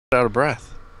out of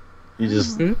breath. You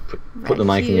just Hmm? put the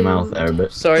mic in your mouth there a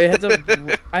bit. Sorry,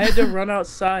 I had to run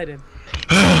outside and.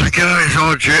 Oh,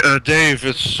 guys, Dave,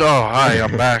 it's so high.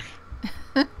 I'm back.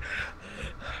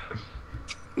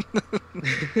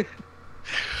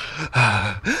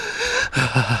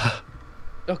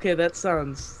 Okay, that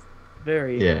sounds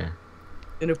very Yeah.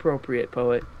 inappropriate,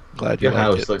 poet. Glad you Your liked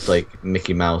house it. looks like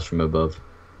Mickey Mouse from above.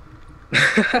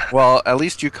 Well, at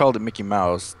least you called it Mickey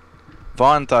Mouse.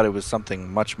 Vaughn thought it was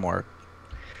something much more.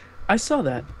 I saw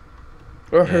that,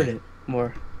 or heard Yeah. it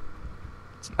more.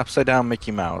 It's an upside down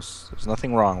Mickey Mouse. There's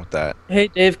nothing wrong with that. Hey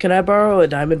Dave, can I borrow a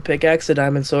diamond pickaxe, a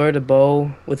diamond sword, a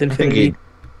bow with I think infinity?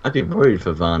 I'd be worried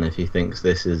for Van if he thinks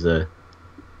this is a.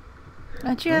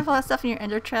 Don't you have a lot of stuff in your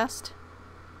ender chest?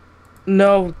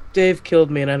 No, Dave killed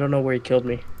me, and I don't know where he killed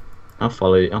me. I'll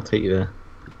follow you. I'll take you there.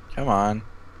 Come on.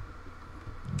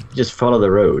 Just follow the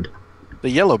road.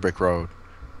 The yellow brick road.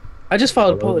 I just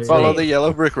followed Follow poet's Follow lead. the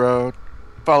yellow brick road.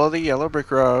 Follow the yellow brick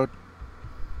road.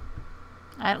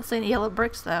 I don't see any yellow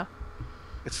bricks though.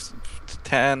 It's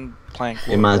 10 plank. wood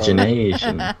road.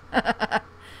 Imagination.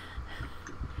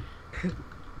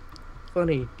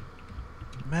 Funny.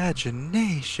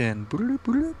 Imagination. Boodle,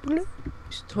 boodle, boodle.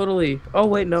 It's totally. Oh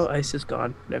wait, no, ice is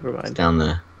gone. Never It's mind. down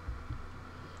there.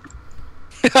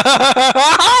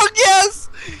 Oh, yes!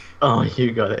 Oh,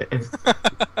 you got it.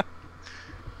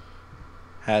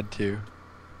 Had to.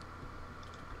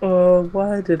 Oh,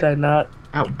 why did I not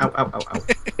Ow, ow, ow, ow, ow.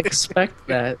 expect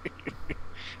that?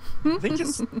 I think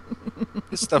his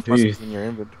stuff must be in your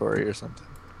inventory or something.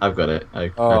 I've got it.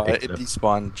 I Oh, picked it it up.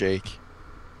 despawned Jake.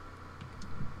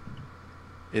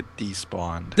 It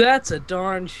despawned. That's a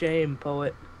darn shame,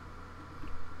 poet.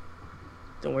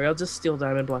 Don't worry, I'll just steal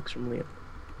diamond blocks from Liam.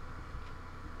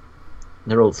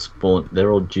 They're all spawned.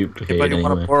 They're all duplicated Anybody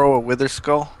want anyway. to borrow a wither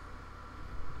skull?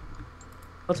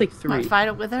 I'll take Might 3. fight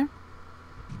it with her?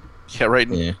 Yeah, right.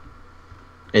 Yeah.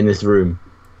 In this room.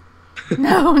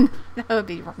 No, that would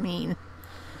be mean.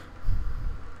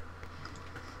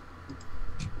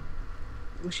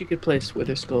 Wish you could place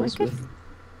wither skulls could- with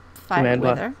Fight it Command with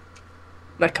block. her.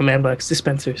 not command blocks,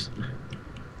 dispensers.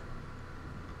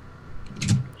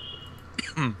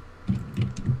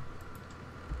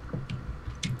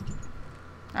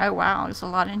 Oh wow, there's a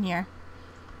lot in here.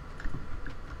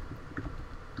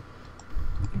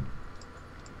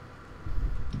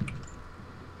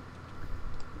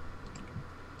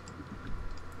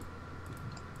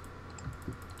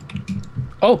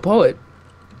 Oh, poet.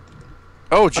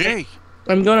 Oh, Jake.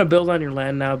 I'm gonna build on your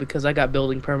land now because I got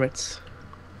building permits.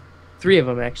 3 of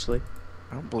them actually.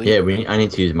 I don't believe Yeah, it. I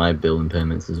need to use my building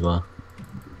permits as well.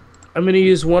 I'm gonna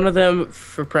use one of them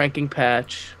for pranking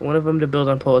Patch, one of them to build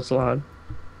on Poet's lawn.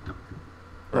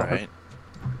 Right.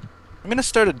 I'm gonna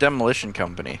start a demolition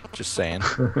company. Just saying.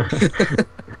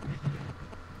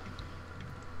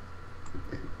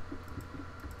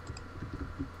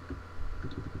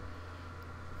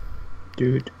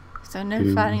 Dude. So no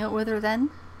Ooh. fighting it with her then?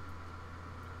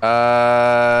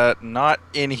 Not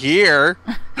in here.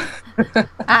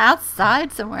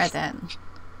 Outside somewhere then.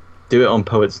 Do it on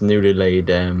Poet's newly laid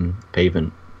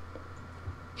pavement.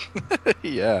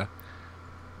 Yeah.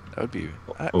 That would be.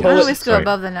 Oh, I Poet- always go sorry.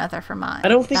 above the nether for mine. I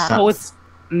don't think battles. Poet's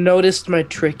noticed my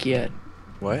trick yet.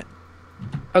 What?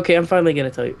 Okay, I'm finally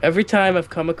gonna tell you. Every time I've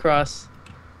come across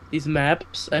these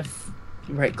maps, I've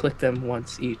right-clicked them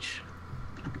once each.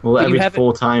 Well, But you every haven't-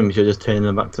 4 times you're just turning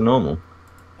them back to normal.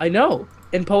 I know,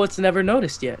 and Poet's never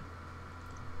noticed yet.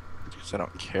 Because I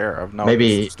don't care. I've not.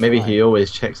 maybe he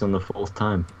always checks on the 4th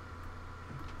time.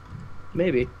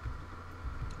 Maybe.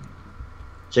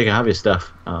 Jake, I have your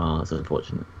stuff. Oh, that's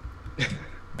unfortunate.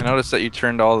 I noticed that you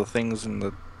turned all the things in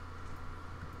the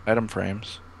item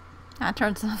frames. I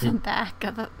turned something back.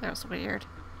 I thought that was weird.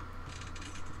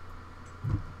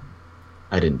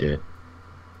 I didn't do it.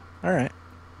 All right.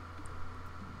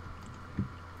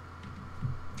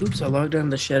 Oops, I logged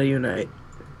on to Shadow Unite.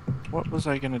 What was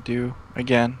I gonna do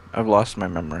again? I've lost my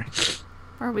memory.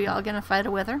 Are we all gonna fight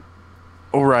a wither?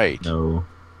 Oh right. No.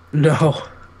 No.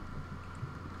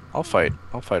 I'll fight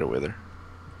a wither.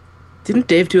 Didn't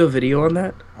Dave do a video on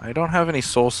that? I don't have any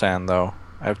soul sand though.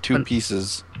 I have 2 Un-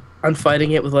 pieces. On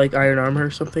fighting it with like iron armor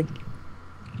or something?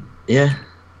 Yeah.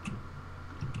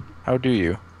 How do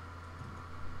you?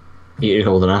 Eat a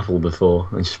golden apple before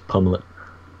and just pummel it.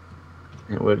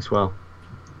 It works well.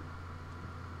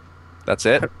 That's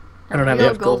it? I don't have Real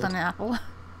enough gold. golden apple.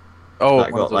 Oh,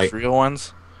 That one of got, those like- real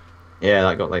ones? Yeah,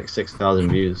 that got like 6,000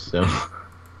 views, so.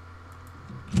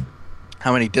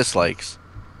 How many dislikes?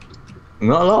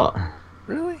 Not a lot.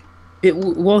 Really?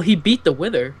 Well, he beat the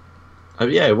Wither. Oh,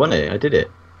 yeah, I won it. I did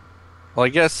it. Well, I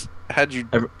guess had you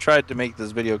tried to make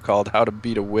this video called "How to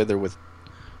Beat a Wither with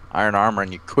Iron Armor"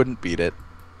 and you couldn't beat it,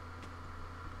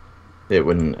 it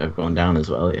wouldn't have gone down as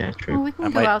well. Yeah, true. Well, we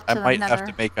can go out to I the might nether. have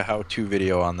to make a how-to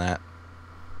video on that.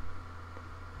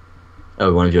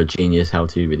 Oh, one of your genius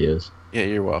how-to videos. Yeah,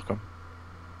 you're welcome.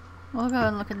 We'll go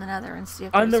and look in the nether and see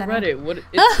if On the there's any. Reddit, what it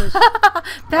says.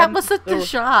 That on was such a the-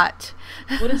 shot.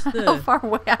 What is How the? far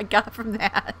away I got from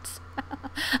that.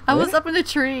 I was What? up in the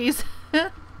trees. Yeah,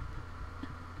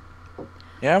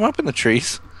 I'm up in the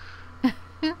trees.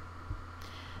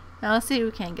 Now let's see if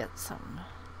we can get some.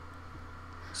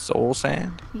 Soul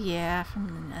sand. Yeah, from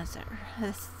the nether.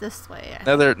 This way. I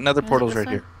Nether think. Is it portal's this right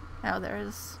way? here. Oh, there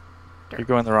is. You're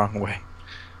going the wrong way.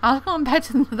 I was going back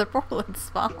to the nether portal and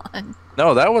spawn.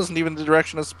 No, that wasn't even the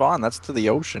direction of spawn. That's to the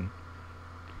ocean.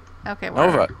 Okay, where?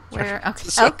 Nova. Where? Okay.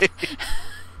 Sorry.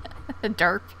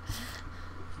 Derp.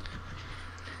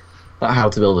 That how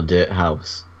to build a dirt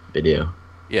house video.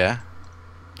 Yeah.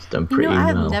 It's done You pretty know, I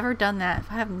have well. never done that.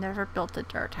 I have never built a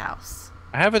dirt house.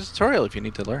 I have a tutorial if you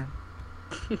need to learn.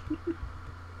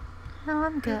 No,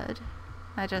 I'm good.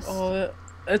 I just. Oh,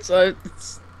 it's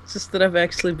just that I've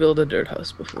actually built a dirt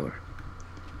house before.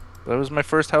 That was my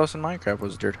first house in Minecraft,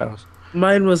 was a dirt house.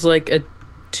 Mine was like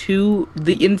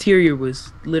the interior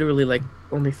was literally like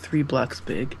only 3 blocks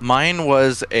big. Mine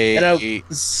was And I a...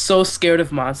 was so scared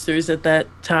of monsters at that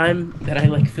time that I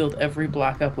like filled every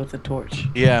block up with a torch.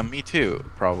 Yeah, me too,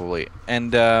 probably.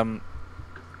 And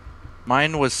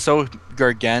mine was so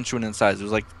gargantuan in size. It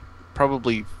was like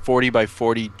probably 40 by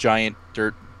 40 giant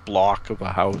dirt block of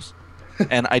a house.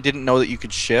 And I didn't know that you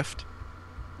could shift.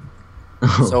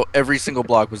 So every single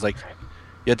block was like,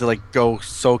 you had to like go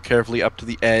so carefully up to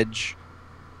the edge.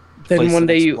 Then place one the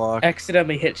day next you block.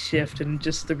 accidentally hit shift and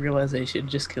just the realization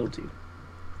just killed you.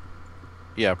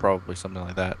 Yeah, probably something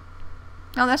like that.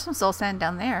 Oh, there's some soul sand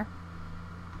down there.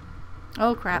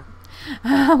 Oh crap!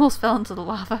 I almost fell into the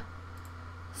lava.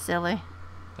 Silly.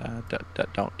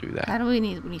 Don't do that. How do we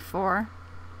need? We need 4.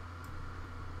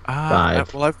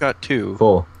 Five. Well, I've got 2.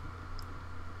 4.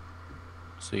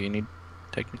 So you need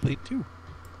technically 2.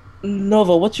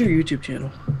 Nova, what's your YouTube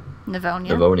channel? Novonia.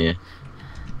 Novonia.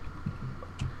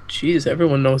 Jeez,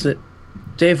 everyone knows it.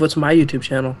 Dave, what's my YouTube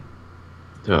channel?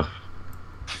 Ugh.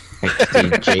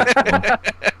 XD Jake.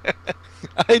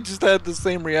 I just had the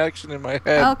same reaction in my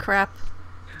head. Oh crap!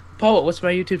 Paul, what's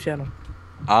my YouTube channel?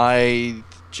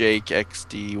 Jake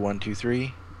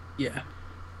XD123. Yeah.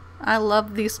 I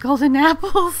love these golden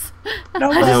apples.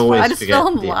 No, I always just fell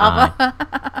in forget the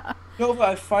lava. Nova,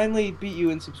 I finally beat you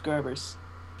in subscribers.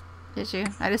 Did you?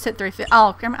 I just hit 350.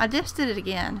 Oh, I just did it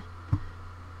again.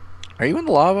 Are you in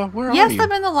the lava? Where are Yes, you?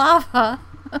 I'm in the lava.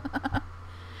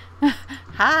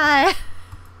 Hi.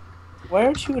 Why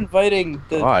aren't you inviting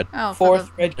the God. Oh, for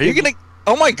fourth red Are you kid? gonna...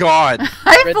 Oh my god!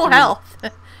 I have Red full to me. health.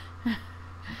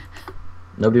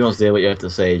 Nobody wants to hear what you have to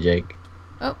say, Jake.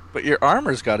 But your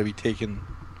armor's gotta be taken...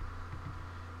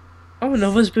 Oh,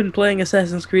 Nova's been playing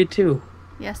Assassin's Creed 2.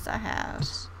 Yes, I have.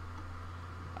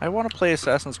 I want to play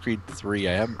Assassin's Creed 3.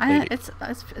 I haven't played it.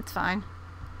 It's fine.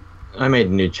 I made a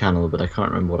new channel, but I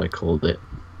can't remember what I called it.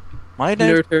 My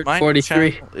Nerd my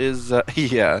 43. channel is...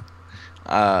 yeah.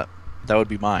 That would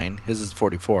be mine. His is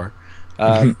 44.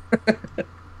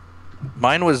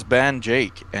 Mine was Ban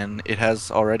Jake, and it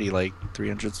has already like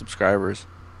 300 subscribers.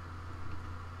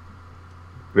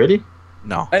 Really?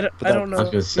 No. I but don't know. I was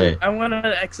gonna say. I want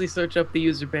to actually search up the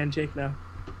user ban Jake now.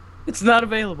 It's not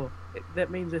available. That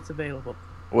means it's available.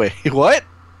 Wait, what?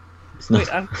 It's not.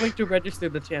 Wait, I'm going to register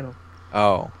the channel.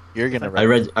 Oh, you're gonna I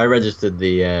registered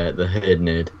the Herd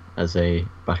Nerd as a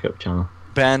backup channel.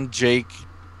 Ban Jake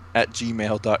at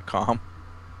gmail.com.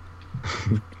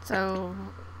 So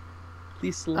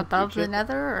Please select above your the channel.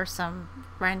 nether or some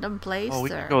random place? Oh,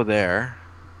 we or... can go there.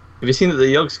 Have you seen that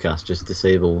the Yogscast just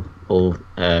disable all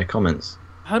comments?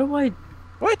 How do I?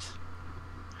 What?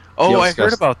 Oh, I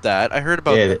heard Yogscast. about that. I heard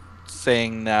about Yeah, that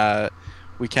saying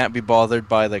we can't be bothered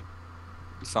by like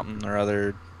something or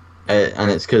other.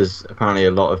 And it's because apparently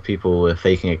a lot of people were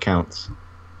faking accounts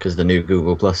because the new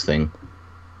Google Plus thing.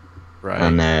 Right.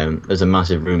 And there's a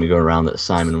massive rumor going around that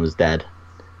Simon was dead.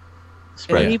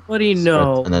 Spread. Anybody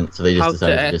know And then so they just how to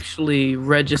decided to actually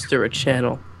register a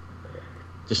channel?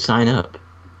 just sign up.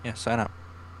 Yeah, sign up.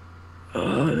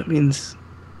 That means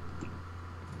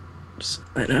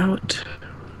sign out.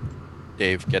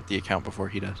 Dave, get the account before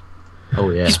he does. Oh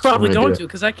yeah. He's probably I'm gonna going do to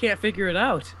because I can't figure it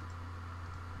out.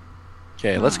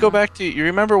 Okay, let's go back to... You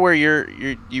remember where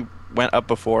you went up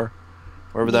before?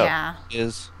 Wherever that Yeah,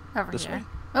 is? over This here. way?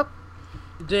 Oh,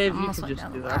 Dave, you Almost can went just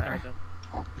down do the that. ladder.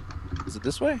 Is it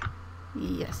this way?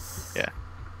 yes. Yeah.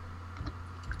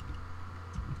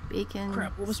 Beacons.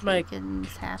 Crap, what was my-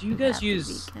 Beacons, happy, Do you guys happy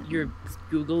use beacons. your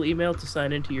Google email to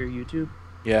sign into your YouTube?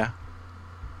 Yeah.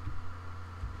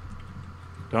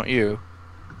 Don't you?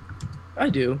 I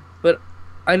do, but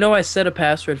I know I set a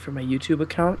password for my YouTube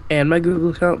account and my Google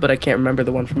account, but I can't remember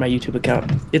the one for my YouTube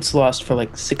account. It's lost for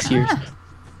like 6 years. Ah,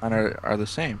 Mine are the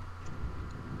same.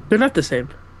 They're not the same.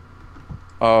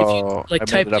 Oh, like, I made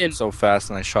typed it up in- so fast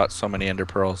and I shot so many ender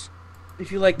pearls.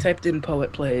 If you like typed in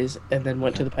Poet Plays and then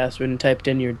went to the password and typed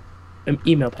in your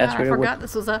email God, password, I it worked. forgot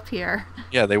this was up here.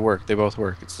 Yeah, they work. They both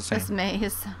work. It's the This same.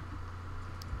 maze.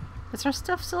 Is there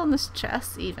stuff still in this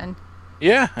chest, even?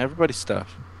 Yeah, everybody's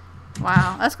stuff.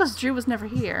 Wow, that's because Drew was never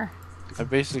here. I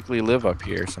basically live up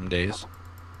here some days.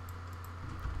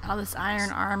 All this iron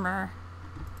armor.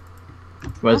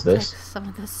 Where's I'll this? take some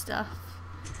of this stuff.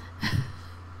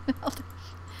 I'll take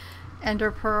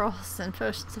Ender pearls and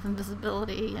potions of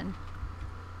invisibility and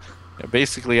Yeah,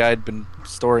 basically, I'd been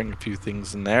storing a few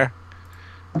things in there.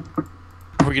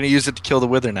 We're gonna use it to kill the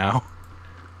wither now.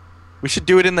 We should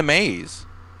do it in the maze.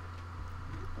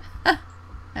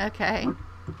 okay.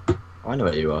 I know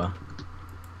where you are.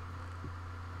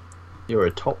 You're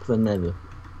atop the nether.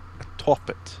 Top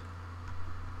it.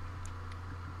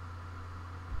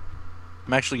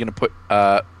 I'm actually gonna put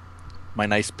my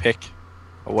nice pick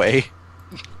away,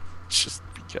 just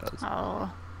because.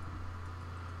 Oh,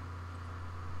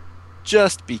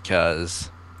 Just because.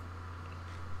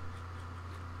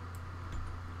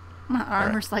 my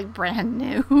armor's like brand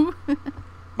new.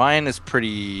 Mine is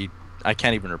pretty. I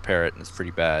can't even repair it, and it's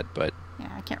pretty bad. But Yeah,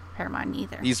 I can't repair mine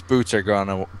either. these boots are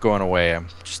going away. I'm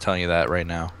just telling you that right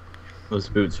now. Those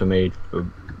boots were made for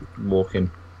walking.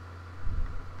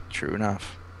 True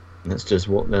enough. That's just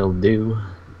what they'll do.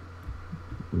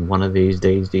 One of these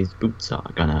days, these boots are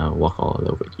gonna walk all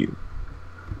over you.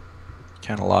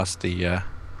 Kind of lost the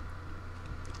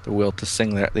will to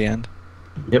sing there at the end.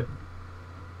 Yep.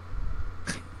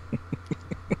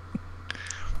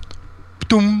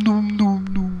 Dum, dum, dum,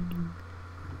 dum.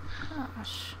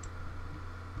 Gosh.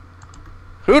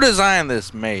 Who designed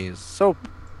this maze? So,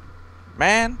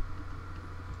 man.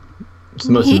 It's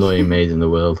the most Me? annoying maze in the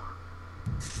world.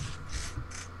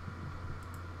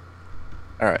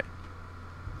 All right.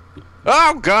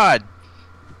 Oh God.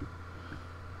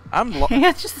 I'm.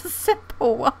 It's just a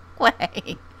simple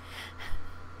walkway.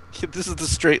 This is the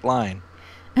straight line.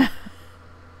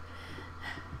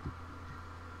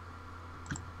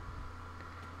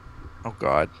 Oh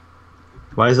God.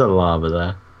 Why is there lava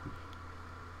there?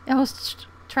 I was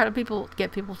trying to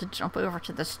get people to jump over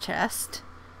to this chest.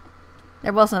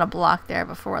 There wasn't a block there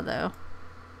before, though.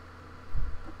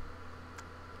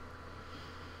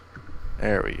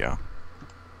 There we go.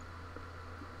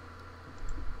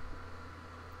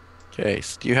 Okay,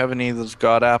 so do you have any of those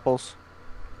god apples?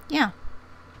 Yeah.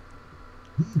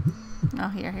 Oh,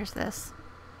 here's this.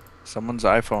 Someone's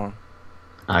iPhone.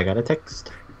 I got a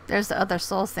text. There's the other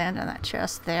soul sand in that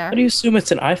chest there. How do you assume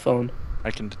it's an iPhone? I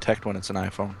can detect when it's an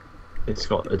iPhone. It's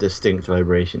got a distinct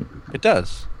vibration. It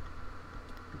does.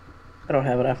 I don't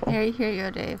have an iPhone. Here you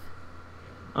go, Dave.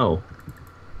 Oh.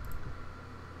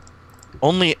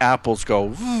 Only apples go.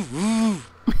 Woo, woo.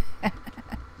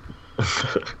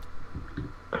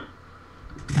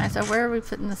 Alright, so where are we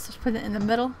putting this? Put it in the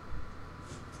middle?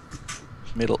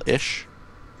 Middle-ish.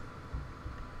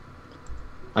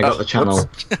 I got the channel.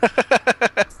 Whoops.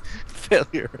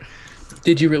 Failure.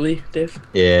 Did you really, Dave?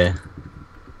 Yeah.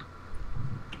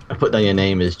 I put down your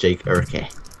name as Jake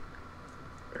Urke.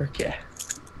 Okay.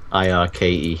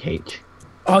 Irkeh.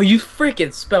 Oh, you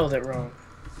freaking spelled it wrong.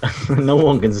 No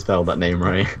one can spell that name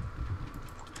right.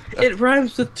 It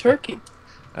rhymes with turkey.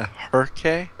 A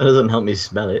hurricane? That doesn't help me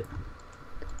spell it.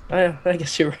 I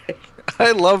guess you're right.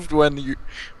 I loved when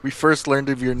we first learned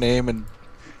of your name and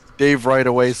Dave right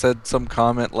away said some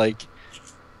comment like,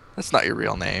 "That's not your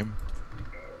real name."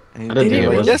 And I didn't think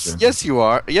it was. yes, you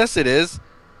are. Yes, it is.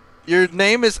 Your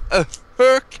name is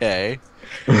Hurke.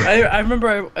 I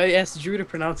remember I asked Drew to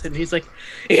pronounce it, and he's like,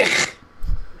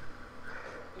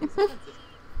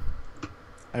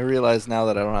 I realize now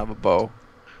that I don't have a bow.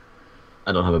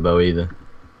 I don't have a bow either.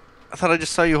 I thought I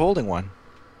just saw you holding one.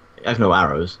 I have no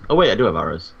arrows. Oh wait, I do have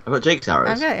arrows. I've got Jake's arrows.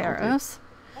 I've got arrows.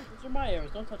 Those are my arrows.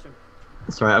 Don't touch them.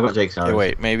 That's right, I've got Jake's arrows. Okay,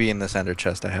 wait. Maybe in this ender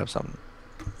chest I have something.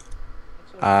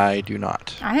 I do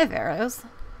not. I have arrows.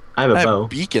 I have a I bow. have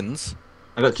beacons.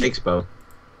 I got Jake's bow.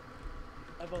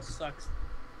 My bow sucks.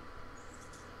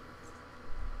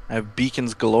 I have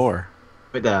beacons galore.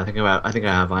 Wait there, I think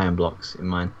I have iron blocks in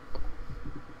mine.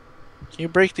 Can you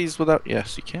break these without...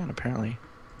 Yes, you can, apparently.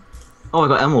 Oh, I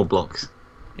got emerald blocks.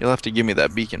 You'll have to give me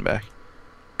that beacon back.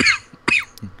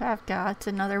 I've got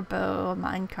another bow, a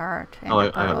minecart, and Oh, I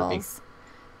got the pearls.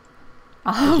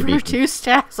 you Over beat 2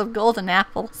 stacks of golden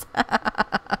apples.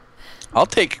 I'll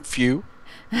take a few.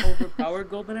 Overpowered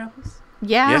golden apples?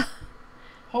 Yeah. Yeah.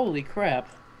 Holy crap.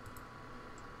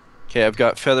 Okay, I've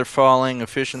got feather falling,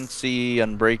 efficiency,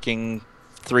 unbreaking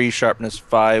 3, sharpness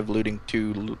 5, looting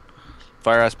 2,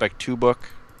 fire aspect 2 book.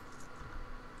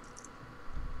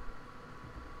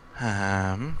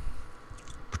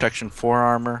 Protection 4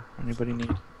 armor. Anybody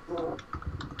need?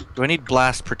 Do I need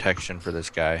blast protection for this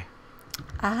guy?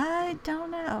 I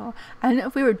don't know. I know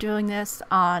if we were doing this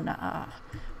on,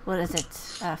 what is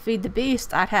it? Feed the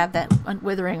Beast, I'd have that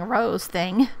Withering Rose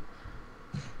thing.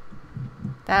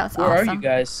 That was Where awesome. are you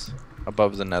guys?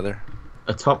 Above the nether.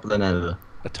 Atop the nether.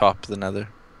 Atop the nether.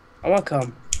 I want to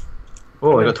come.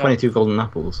 Oh, I got 22 golden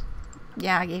apples.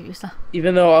 Yeah, I gave you some.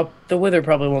 Even though the wither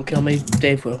probably won't kill me,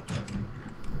 Dave will.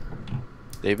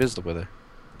 Dave is the wither.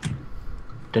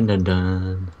 Dun dun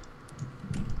dun.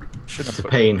 Shouldn't It's a have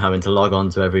put- pain having to log on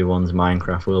to everyone's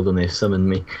Minecraft world when they summon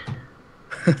me.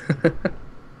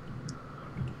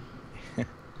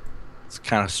 It's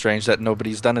kind of strange that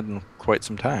nobody's done it in quite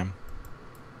some time.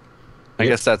 I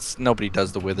Yep. guess that's nobody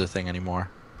does the wither thing anymore.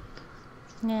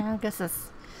 Yeah, I guess it's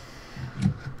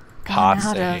Hot gone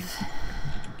out saying.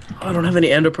 of... I don't have any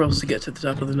ender pearls to get to the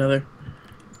top of the nether.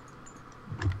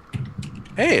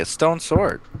 Hey, a stone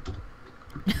sword.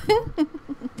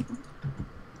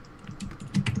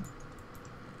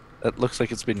 That looks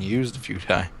like it's been used a few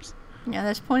times. Yeah,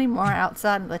 there's plenty more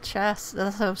outside of the chest.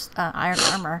 There's also iron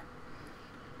armor.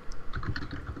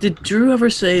 Did Drew ever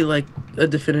say, like, a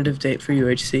definitive date for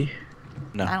UHC?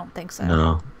 No. I don't think so.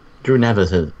 No. Drew never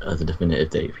said as a definitive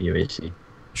date for UHC.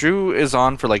 Drew is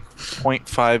on for like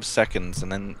 0.5 seconds,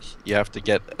 and then you have to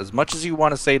get as much as you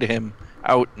want to say to him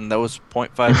out in those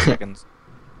 0.5 seconds.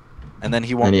 And then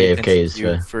he won't And he pay attention AFKs to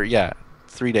you for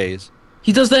 3 days.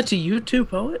 He does that to you too,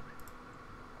 Poet?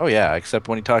 Oh yeah, except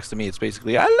when he talks to me, it's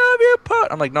basically, I love you, Poet.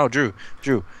 I'm like, no, Drew,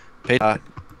 pay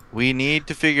we need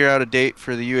to figure out a date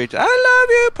for the UH. I love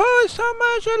you, Poet, so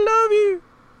much, I love you.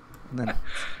 And then,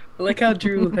 I like how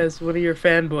Drew has one of your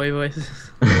fanboy voices.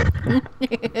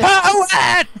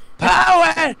 Poet!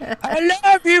 Poet! I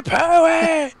love you,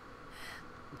 Poet!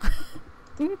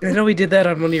 I know we did that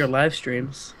on one of your live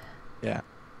streams. Yeah,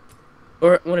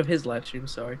 Or one of his live streams,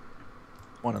 sorry.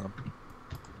 one of them.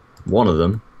 One of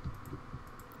them.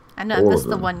 I know I All of missed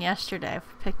the them. one yesterday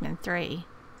for Pikmin 3.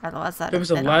 Otherwise, that There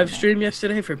was a live stream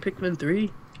yesterday for Pikmin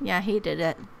 3. Yeah, he did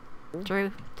it.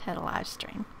 Drew had a live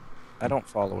stream. I don't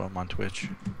follow him on Twitch.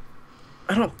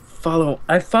 I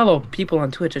follow people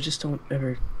on Twitch, I just don't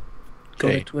ever go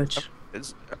Okay. to Twitch.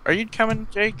 Are you coming,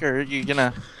 Jake, or are you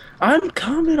gonna I'm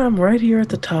coming, I'm right here at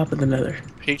the top of the nether.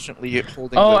 patiently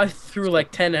holding Oh, the... I threw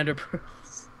like 10 ender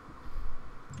pearls.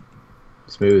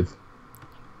 Smooth.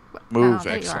 Move,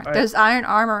 there you excellent. are. There's iron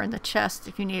armor in the chest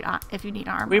if you need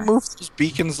armor. We move those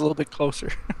beacons a little bit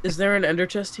closer. Is there an ender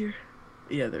chest here?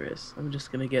 Yeah, there is. I'm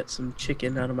just gonna get some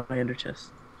chicken out of my ender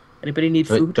chest. Anybody need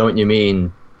food? Don't you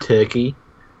mean turkey?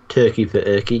 Turkey for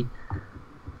Erky?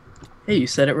 Hey, you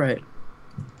said it right.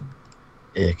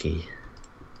 Erky.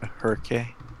 A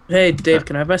hurricane. Hey, Dave,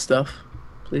 can I have my stuff?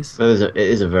 Please. It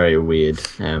is a very weird.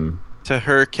 To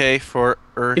hurricane for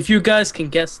Earth. If you guys can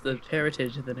guess the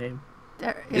heritage of the name.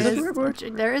 There Is is, it a word?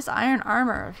 there is iron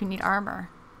armor if you need armor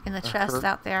in the chest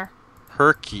out there.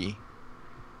 Herky.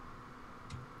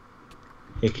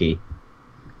 Hickey.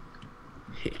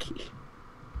 Hickey.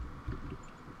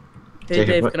 Hey, Jacob,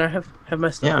 Dave, what- can I have my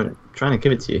stuff? Yeah, I'm trying to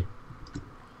give it to you.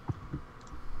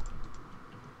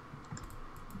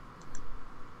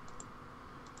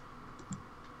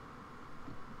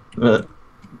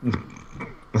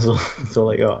 That's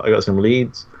all I got. I got some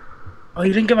leads. Oh,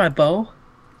 you didn't get my bow?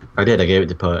 I did. I gave it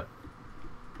to Poet.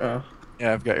 Oh.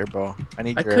 Yeah, I've got your bow. I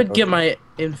need I your could arrow. get my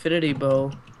infinity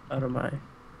bow out of my...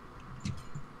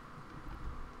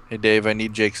 Hey, Dave, I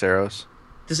need Jake's arrows.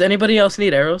 Does anybody else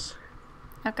need arrows?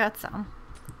 I've got some.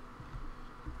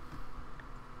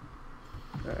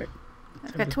 Alright.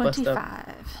 I've Time got to bust out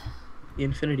 25. the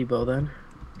infinity bow then.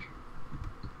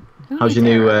 Who How's your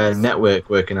needs new arrows? network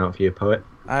working out for you, Poet?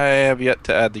 I have yet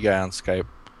to add the guy on Skype.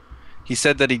 He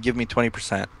said that he'd give me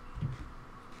 20%.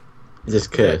 Is this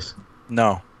curse?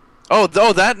 No. Oh,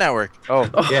 that network. Oh,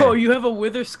 Oh, Yeah. you have a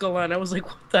wither skull on. I was like,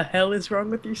 what the hell is wrong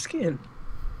with your skin?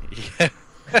 yeah.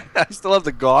 I still have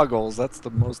the goggles. That's the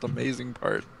most amazing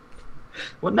part.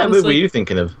 What I network was were like- you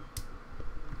thinking of?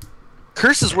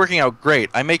 Curse is working out great.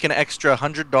 I make an extra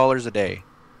 $100 a day.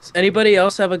 Does anybody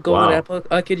else have a golden Wow. apple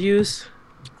I could use?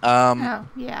 Oh,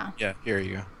 yeah. Yeah, here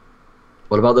you go.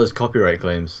 What about those copyright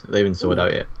claims? They haven't sorted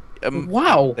out yet.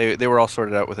 Wow. They were all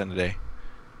sorted out within a day.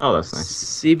 Oh, that's nice.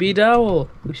 CB Dowell.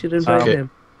 We should invite Okay.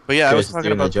 him. But yeah, I was Curse is talking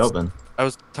doing their about job then. I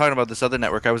was talking about this other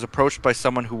network. I was approached by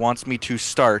someone who wants me to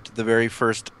start the very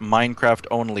first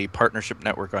Minecraft-only partnership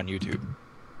network on YouTube.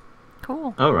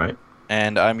 Cool. All right.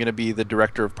 And I'm going to be the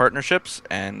director of partnerships,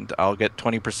 and I'll get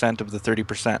 20% of the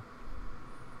 30%.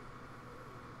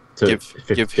 So Give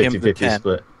 50, him the 50 10.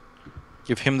 split.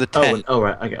 Give him the Oh, 10. oh,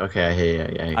 right. Okay, I hear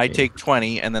you. Yeah, I take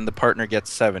 20, and then the partner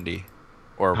gets 70.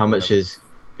 Or How much whatever.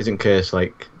 isn't Curse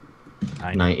like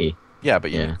 90? Yeah,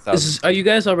 but you Yeah. need 1,000. Are you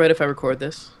guys all right if I record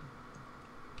this?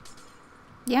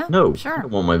 Yeah. No, I Sure. don't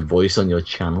want my voice on your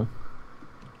channel.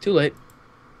 Too late.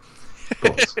 Of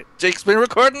course. Jake's been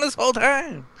recording this whole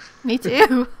time. Me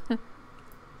too.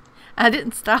 I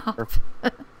didn't stop.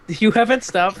 You haven't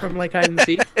stopped from like hide and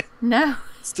seek? No.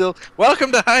 Still,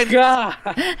 welcome to Hide. God!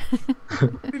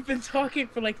 We've been talking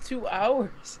for like 2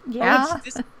 hours. Yeah. How much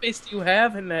disk space do you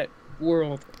have in that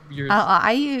world of yours?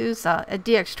 I use a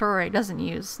DX Torrey doesn't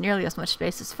use nearly as much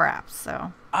space as Fraps,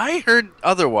 so I heard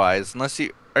otherwise. Unless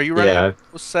you are you running Yeah.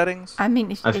 those settings? I mean,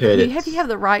 if, I've if heard you, it's- if you have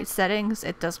the right settings,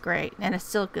 it does great, and it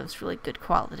still gives really good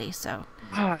quality. So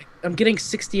Ah, I'm getting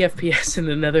 60 FPS in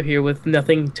the nether here with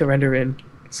nothing to render in.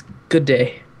 It's a good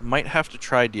day. Might have to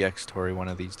try DX Tory one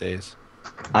of these days.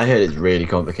 I heard it's really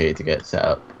complicated to get set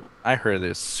up. I heard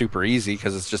it's super easy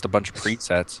because it's just a bunch of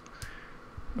presets.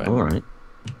 But All right.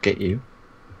 Get you.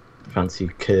 Fancy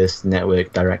Curse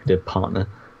network director partner.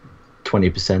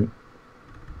 20%.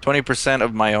 20%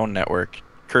 of my own network.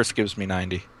 Curse gives me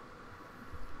 90.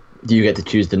 Do you get to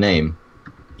choose the name?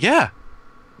 Yeah,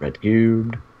 Red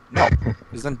Cubed.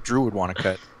 because then Drew would want to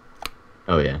cut.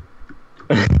 Oh, yeah.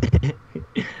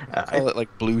 Call it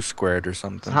like Blue Squared or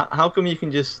something. How come you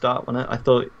can just start one? I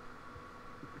thought.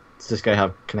 Does this guy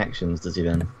have connections? Does he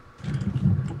then?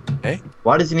 Eh?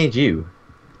 Why does he need you?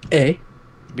 A.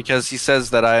 Because he says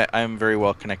that I'm very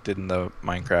well connected in the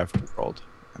Minecraft world,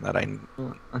 and that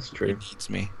Oh, that's he true. needs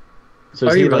me. So Are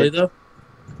is he you really like, though?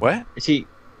 What? Is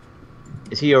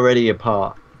he already a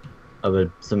part of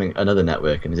another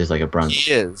network, and is this like a branch?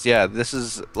 He is. Yeah, this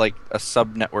is like a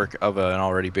sub network of an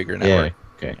already bigger Yeah. network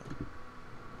Okay.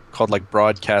 called like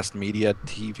Broadcast Media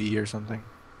TV or something.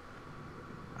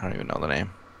 I don't even know the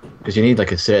name. Because you need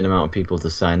like a certain amount of people to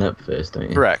sign up first, don't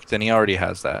you? Correct, and he already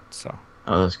has that. So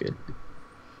Oh, that's good.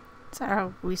 so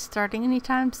are we starting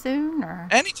anytime soon, or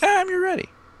anytime you're ready.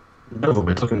 No, but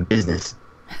we're talking business.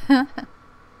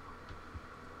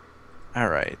 All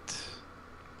right.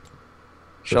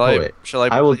 So Shall I? poet, Shall I?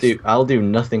 I will do. I'll do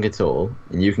nothing at all,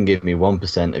 and you can give me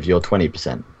 1% of your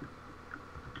 20%,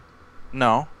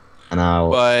 No, and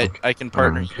I'll. but okay. I can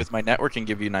partner you okay. with my network and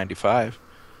give you 95.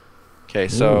 Okay,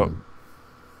 so Ooh.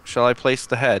 shall I place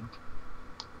the head?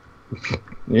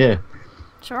 Yeah,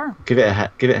 sure? give it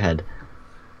a give it a head.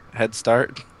 Head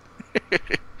start.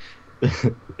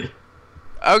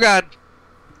 Oh God,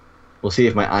 We'll see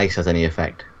if my ice has any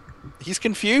effect. he's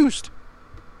confused.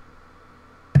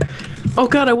 Oh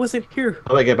God, I wasn't here.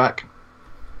 How do I get back?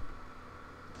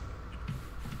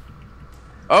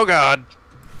 Oh God.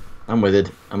 I'm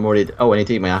withered. I'm worried. Oh, I need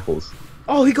to eat my apples.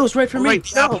 Oh, he goes right for Oh, me. right,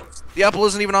 the apple. The apple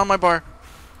isn't even on my bar.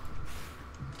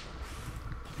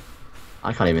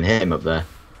 I can't even hit him up there.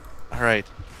 All right.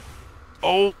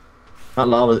 Oh, That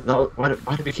lava.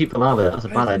 Why did we keep the lava? That's a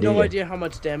I bad have idea. no idea how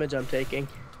much damage I'm taking.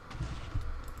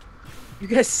 You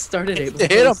guys started it. to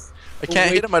hit him. I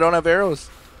can't hit him. I don't have arrows.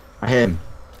 I hit him.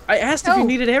 I asked if you No.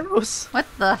 needed arrows. What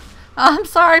the? Oh, I'm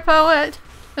sorry, poet.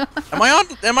 Am I on?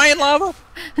 Am I in lava?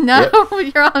 No,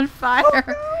 you're on fire.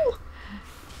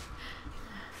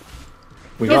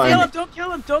 We Don't got kill him. him! Don't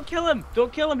kill him! Don't kill him!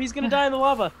 Don't kill him! He's gonna die in the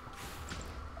lava.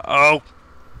 Oh,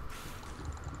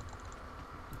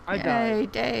 I Yay,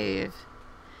 died. Dave.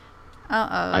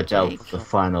 Uh-oh, I dealt Jake. the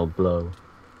final blow.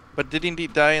 but did he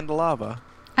die in the lava?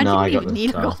 I No, didn't I got even the need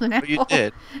a star. golden Oh, apple. you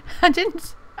did. I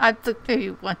didn't. I took maybe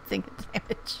one thing of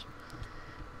damage.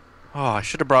 Oh, I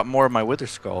should have brought more of my wither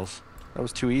skulls. That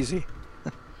was too easy.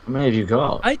 How many have you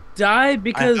got? I died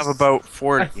because I have about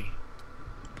 40.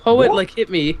 Poet What? like hit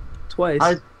me twice.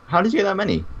 How did you get that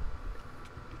many?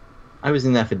 I was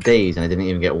in there for days and I didn't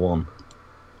even get one.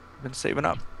 Been saving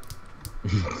up.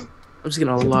 I'm just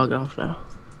gonna log off now.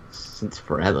 Since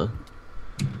forever.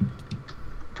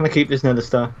 Can I keep this nether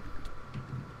star?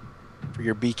 For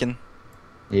your beacon.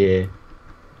 Yeah.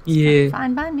 Yeah.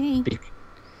 Fine by me.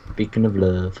 Beacon of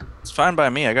love. It's fine by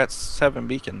me. I got 7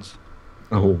 beacons.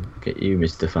 Oh, get you,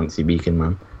 Mr. Fancy Beacon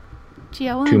Man. Gee,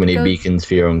 I wanted Too many to go beacons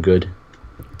for your own good.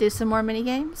 do some more mini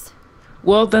games.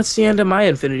 Well, that's the end of my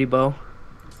infinity bow.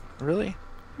 Really?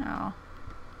 Oh,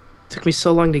 Took me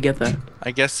so long to get that.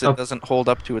 I guess it Oh. doesn't hold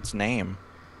up to its name.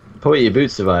 Poet, your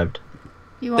boots survived.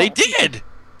 you They won't. did!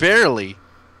 Barely.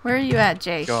 Where are you at,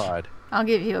 Jake? God. I'll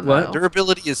give you a What? bow.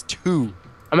 Durability is 2.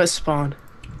 I'm at spawn.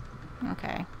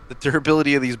 Okay. The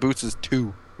durability of these boots is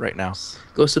 2 right now.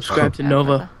 Go subscribe to Oh,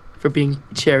 Nova for being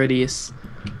charityous.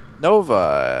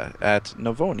 Nova at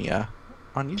Novonia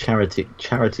on YouTube.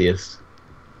 Charityous.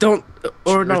 Don't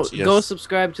or no, Charityous. go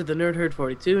subscribe to the Nerd Herd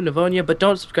 42, Novonia, but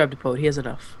don't subscribe to Poet. He has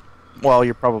enough. Well,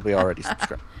 you're probably already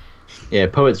subscribed. Yeah,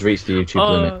 Poet's reached the YouTube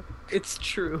limit. It's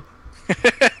true.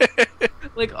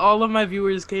 Like all of my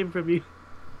viewers came from you.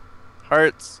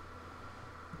 Hearts.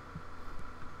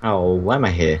 Oh, why am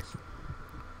I here?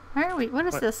 Where are we? What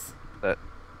is What? this?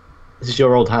 This is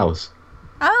your old house.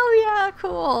 Oh yeah,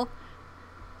 cool.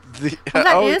 The, Well,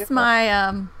 that oh, is yeah.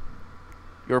 my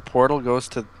Your portal goes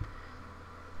to.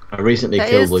 I recently That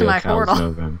killed is all to your my cows,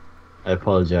 portal. Novram. I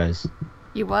apologize.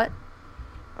 You what?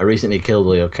 I recently killed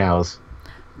all your cows.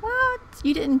 What?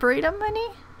 You didn't breed them any?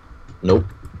 Nope.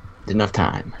 Didn't have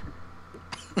time.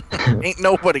 Ain't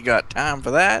nobody got time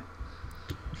for that.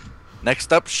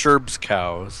 Next up, Sherb's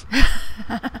cows.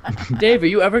 Dave, are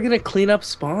you ever gonna clean up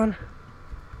spawn?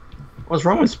 What's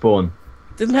wrong with Spawn?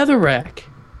 Didn't have a rack.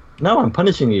 No, I'm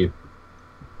punishing you.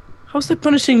 How's that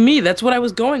punishing me? That's what I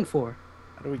was going for.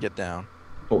 How do we get down?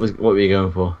 What were you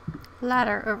going for?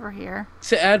 Ladder over here.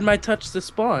 To add my touch to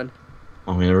spawn.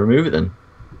 I'm gonna remove it then.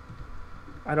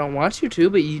 I don't want you to,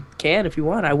 but you can if you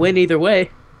want. I win either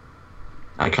way.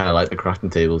 I kind of like the crafting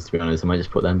tables, to be honest. I might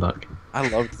just put them back. I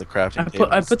loved the crafting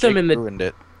I put them Jake in the- ruined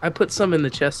it. I put some in the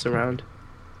chests around.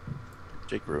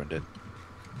 Jake ruined it.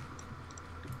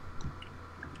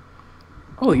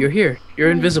 Oh, you're here. You're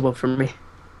invisible from me.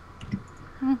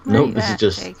 Where Nope, you this is at,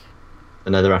 just- Jake? The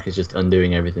netherrack is just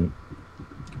undoing everything.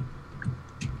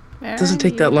 Where Doesn't are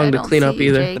take that you? long I to don't clean up see you,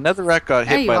 either. Jake. The netherrack got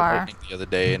There hit you by are. lightning the other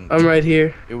day, and I'm right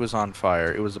here. it was on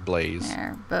fire. It was ablaze.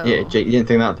 There, bow. Yeah, Jake, you didn't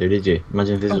think that through, did you?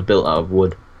 Imagine if this was built out of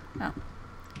wood.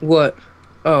 What?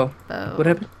 Oh, Bow. what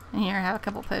happened? And here, have a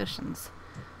couple potions.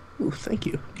 Ooh, thank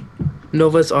you.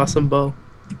 Nova's awesome bow.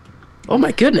 Oh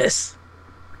my goodness.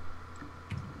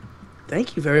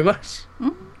 Thank you very much.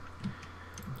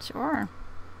 Sure.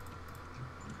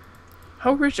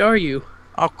 How rich are you?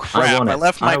 Oh crap! want I it.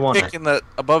 left my I want pick it. in the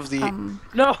above the.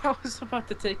 No, I was about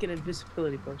to take an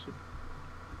invisibility potion.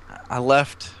 I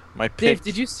left my pick. Dave,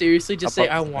 did you seriously just say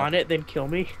Above I the- want it, then kill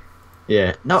me?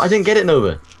 Yeah. No, I didn't get it,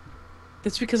 Nova.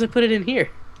 That's because I put it in here.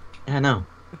 Yeah, no.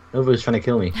 Nova was trying to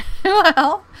kill me.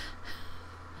 Well,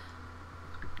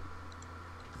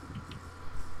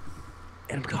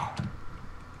 And I'm gone.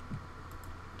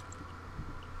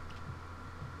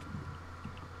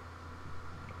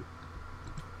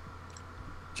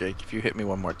 Jake, if you hit me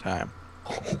one more time.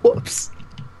 Whoops.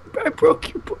 I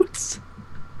broke your boots.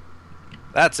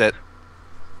 That's it.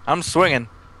 I'm swinging.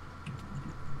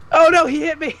 Oh no, he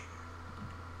hit me.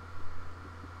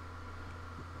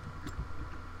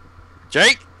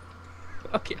 Jake.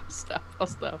 Okay, I'll stop. I'll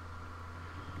stop.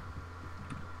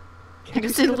 I can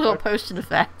see the little potion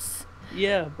effects.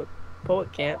 Yeah, but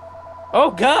Poet can't.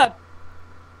 Oh god!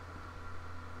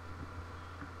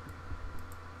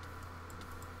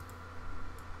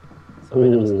 Sorry,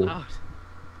 that was Ooh. loud.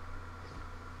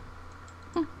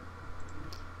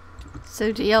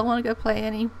 So, do y'all want to go play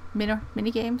any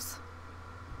mini games?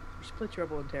 We should play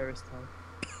Trouble in Terrorist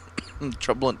Town.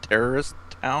 Trouble in Terrorist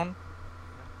Town.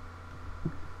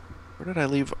 Where did I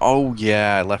leave? Oh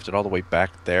yeah, I left it all the way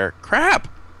back there. Crap!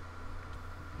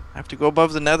 I have to go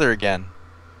above the nether again.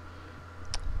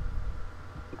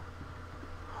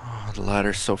 Oh, the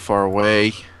ladder's so far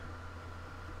away.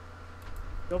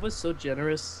 Nova's so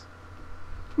generous.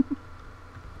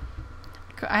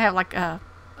 I have like a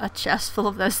chest full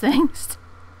of those things.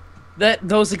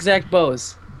 Those exact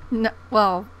bows. No,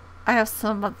 well, I have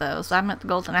some of those. I meant the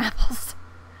golden apples.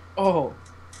 Oh.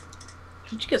 How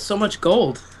did you get so much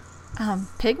gold?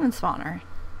 Pigman spawner.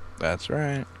 That's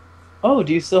right. Oh,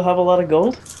 do you still have a lot of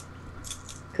gold?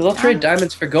 Because I'll trade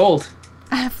diamonds for gold.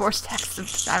 I have 4 stacks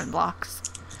of diamond blocks.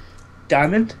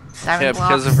 Diamond? Diamond Yeah, blocks.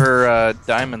 because of her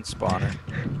diamond spawner.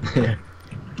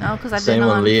 No, because I've Same been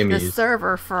one on Liam this used.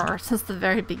 server since the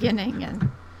very beginning. And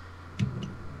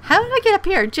how did I get up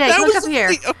here? Jake, look up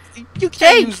here. You can't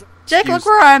Jake, use Jake, look excuse.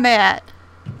 where I'm at.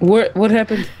 What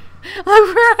happened? Look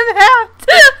where I'm at.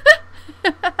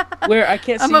 Where? I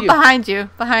can't I'm see up you. behind you.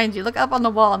 Behind you. Look up on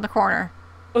the wall in the corner.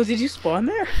 Oh, did you spawn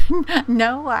there?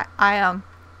 No, I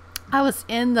was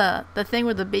in the thing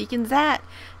where the beacon's at,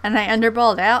 and I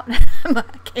underballed out. I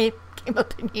came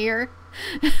up in here.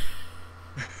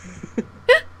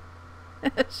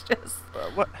 It's just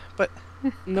What? But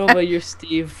Nova, you're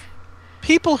Steve.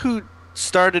 people who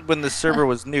started when the server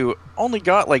was new only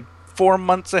got like 4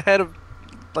 months ahead of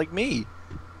like me.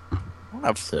 I don't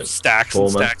have So, stacks 4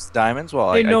 and months. stacks of diamonds.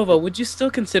 Well, Hey Nova, would you still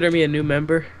consider me a new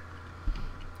member?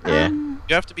 Yeah.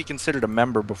 You have to be considered a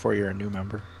member before you're a new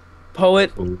member.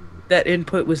 Poet, Ooh. that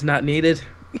input was not needed.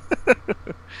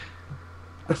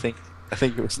 I think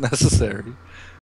it was necessary.